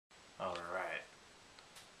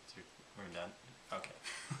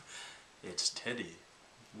It's Teddy.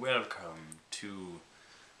 Welcome to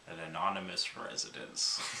an anonymous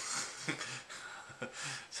residence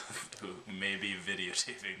who may be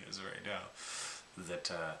videotaping this right now.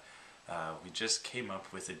 That we just came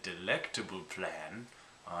up with a delectable plan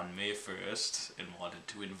on May 1st and wanted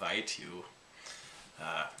to invite you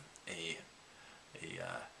a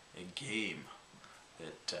game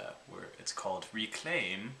that it's called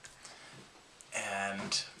Reclaim,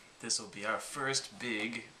 and this will be our first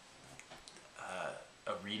big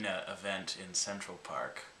arena event in Central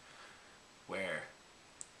Park, where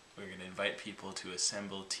we're going to invite people to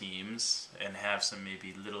assemble teams and have some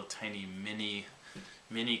maybe little tiny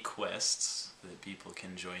mini quests that people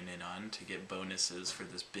can join in on to get bonuses for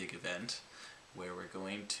this big event, where we're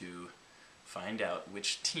going to find out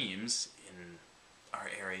which teams in our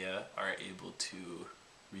area are able to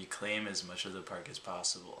reclaim as much of the park as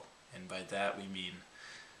possible. And by that we mean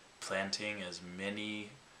planting as many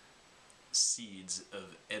seeds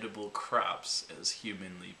of edible crops as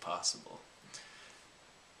humanly possible.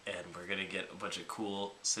 And we're going to get a bunch of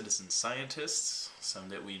cool citizen scientists, some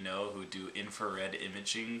that we know who do infrared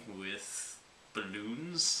imaging with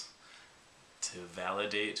balloons to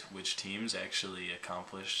validate which teams actually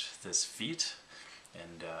accomplished this feat.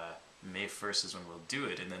 And May 1st is when we'll do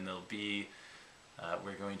it, and then there'll be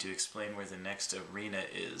we're going to explain where the next arena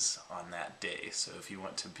is on that day. So if you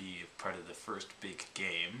want to be part of the first big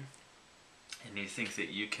game, and you think that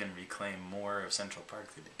you can reclaim more of Central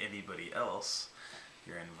Park than anybody else,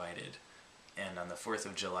 you're invited. And on the 4th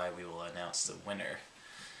of July we will announce the winner.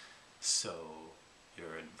 So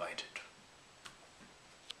you're invited.